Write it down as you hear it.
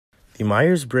The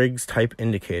Myers-Briggs Type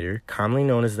Indicator, commonly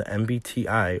known as the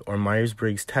MBTI or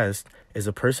Myers-Briggs test, is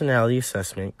a personality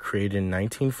assessment created in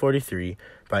 1943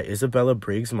 by Isabella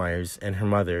Briggs Myers and her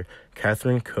mother,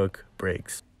 Catherine Cook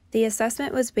Briggs. The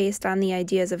assessment was based on the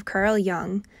ideas of Carl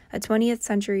Jung, a 20th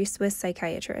century Swiss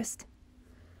psychiatrist.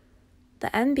 The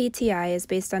MBTI is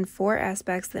based on 4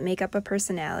 aspects that make up a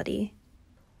personality.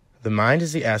 The mind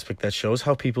is the aspect that shows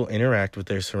how people interact with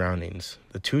their surroundings.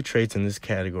 The 2 traits in this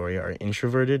category are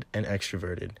introverted and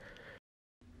extroverted.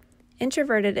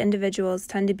 Introverted individuals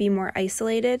tend to be more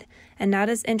isolated and not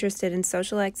as interested in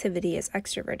social activity as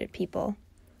extroverted people.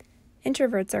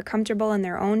 Introverts are comfortable in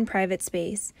their own private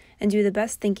space and do the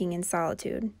best thinking in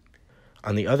solitude.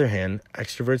 On the other hand,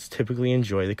 extroverts typically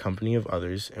enjoy the company of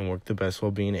others and work the best while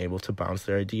being able to bounce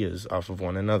their ideas off of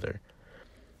one another.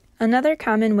 Another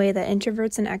common way that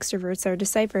introverts and extroverts are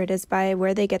deciphered is by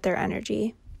where they get their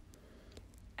energy.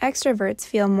 Extroverts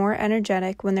feel more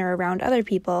energetic when they're around other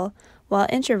people, while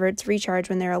introverts recharge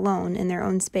when they're alone in their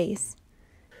own space.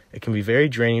 It can be very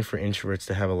draining for introverts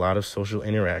to have a lot of social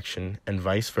interaction, and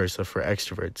vice versa for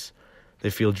extroverts. They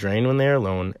feel drained when they are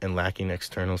alone and lacking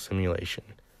external stimulation.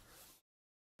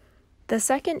 The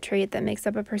second trait that makes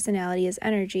up a personality is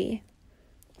energy.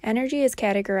 Energy is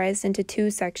categorized into 2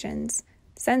 sections: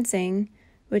 sensing,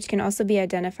 which can also be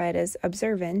identified as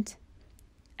observant,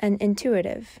 and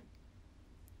intuitive.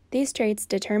 These traits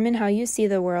determine how you see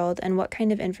the world and what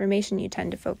kind of information you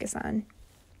tend to focus on.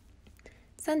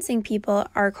 Sensing people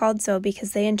are called so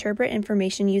because they interpret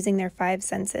information using their 5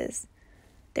 senses.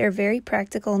 They're very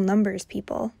practical numbers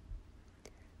people.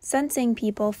 Sensing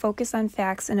people focus on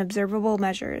facts and observable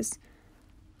measures.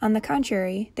 On the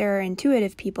contrary, there are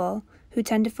intuitive people who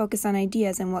tend to focus on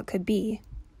ideas and what could be.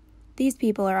 These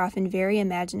people are often very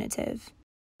imaginative.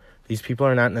 These people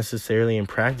are not necessarily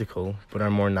impractical, but are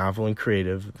more novel and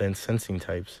creative than sensing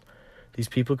types. These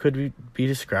people could be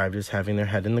described as having their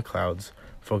head in the clouds,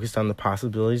 focused on the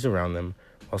possibilities around them,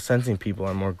 while sensing people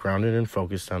are more grounded and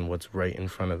focused on what's right in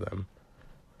front of them.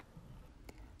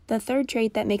 The third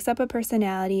trait that makes up a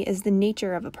personality is the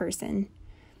nature of a person.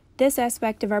 This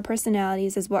aspect of our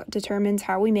personalities is what determines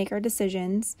how we make our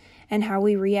decisions and how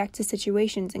we react to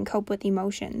situations and cope with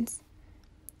emotions.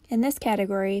 In this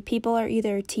category, people are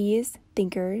either T's,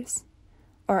 thinkers,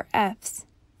 or F's,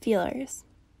 feelers.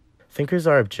 Thinkers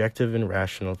are objective and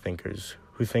rational thinkers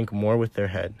who think more with their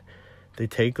head. They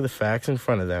take the facts in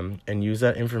front of them and use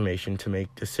that information to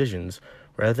make decisions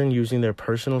rather than using their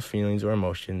personal feelings or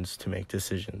emotions to make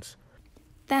decisions.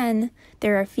 Then,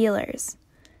 there are feelers.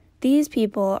 These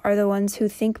people are the ones who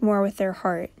think more with their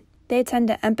heart. They tend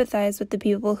to empathize with the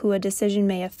people who a decision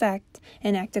may affect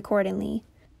and act accordingly.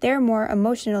 They're more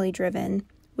emotionally driven,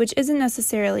 which isn't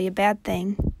necessarily a bad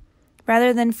thing.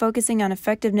 Rather than focusing on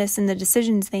effectiveness in the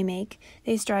decisions they make,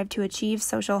 they strive to achieve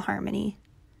social harmony.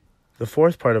 The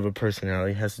fourth part of a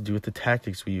personality has to do with the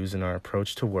tactics we use in our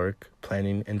approach to work,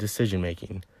 planning, and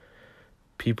decision-making.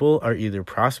 People are either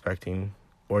prospecting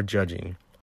or judging.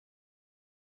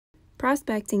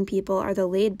 Prospecting people are the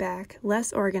laid-back,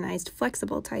 less organized,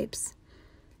 flexible types.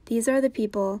 These are the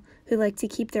people who like to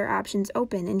keep their options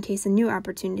open in case a new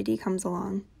opportunity comes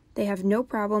along. They have no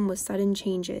problem with sudden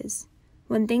changes.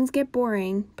 When things get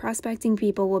boring, prospecting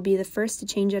people will be the first to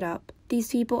change it up. These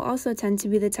people also tend to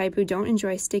be the type who don't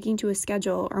enjoy sticking to a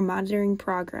schedule or monitoring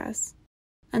progress.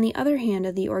 On the other hand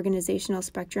of the organizational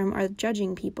spectrum are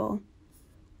judging people.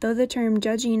 Though the term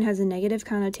judging has a negative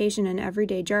connotation in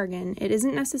everyday jargon, it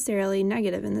isn't necessarily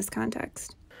negative in this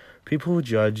context. People who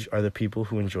judge are the people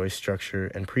who enjoy structure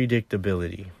and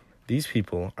predictability. These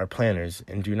people are planners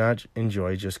and do not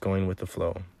enjoy just going with the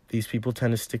flow. These people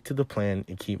tend to stick to the plan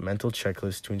and keep mental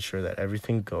checklists to ensure that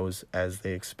everything goes as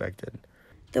they expected.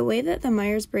 The way that the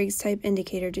Myers-Briggs type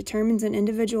indicator determines an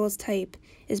individual's type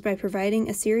is by providing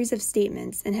a series of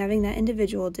statements and having that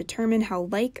individual determine how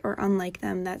like or unlike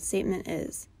them that statement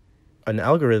is. An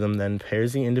algorithm then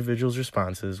pairs the individual's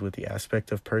responses with the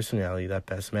aspect of personality that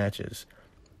best matches.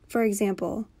 For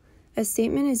example, a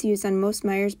statement is used on most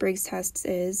Myers-Briggs tests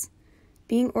is,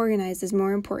 being organized is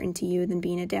more important to you than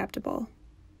being adaptable.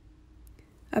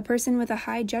 A person with a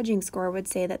high judging score would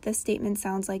say that this statement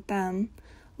sounds like them,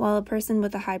 while a person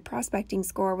with a high prospecting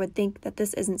score would think that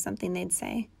this isn't something they'd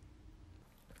say.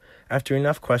 After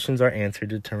enough questions are answered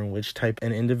to determine which type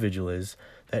an individual is,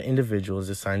 that individual is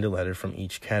assigned a letter from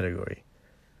each category.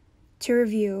 To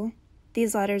review,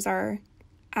 these letters are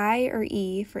I or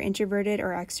E for introverted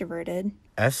or extroverted,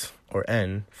 S or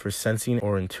N for sensing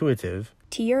or intuitive,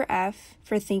 T or F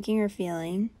for thinking or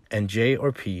feeling, and J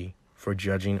or P for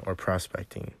judging or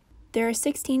prospecting. There are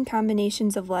 16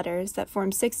 combinations of letters that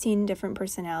form 16 different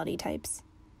personality types.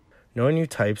 Knowing your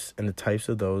types and the types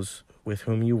of those with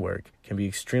whom you work can be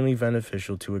extremely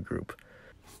beneficial to a group.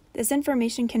 This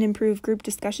information can improve group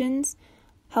discussions,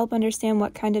 help understand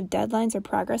what kind of deadlines or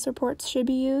progress reports should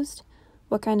be used,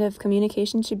 what kind of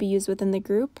communication should be used within the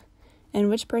group, and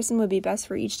which person would be best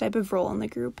for each type of role in the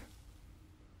group.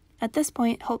 At this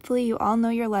point, hopefully you all know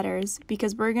your letters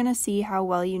because we're going to see how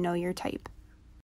well you know your type.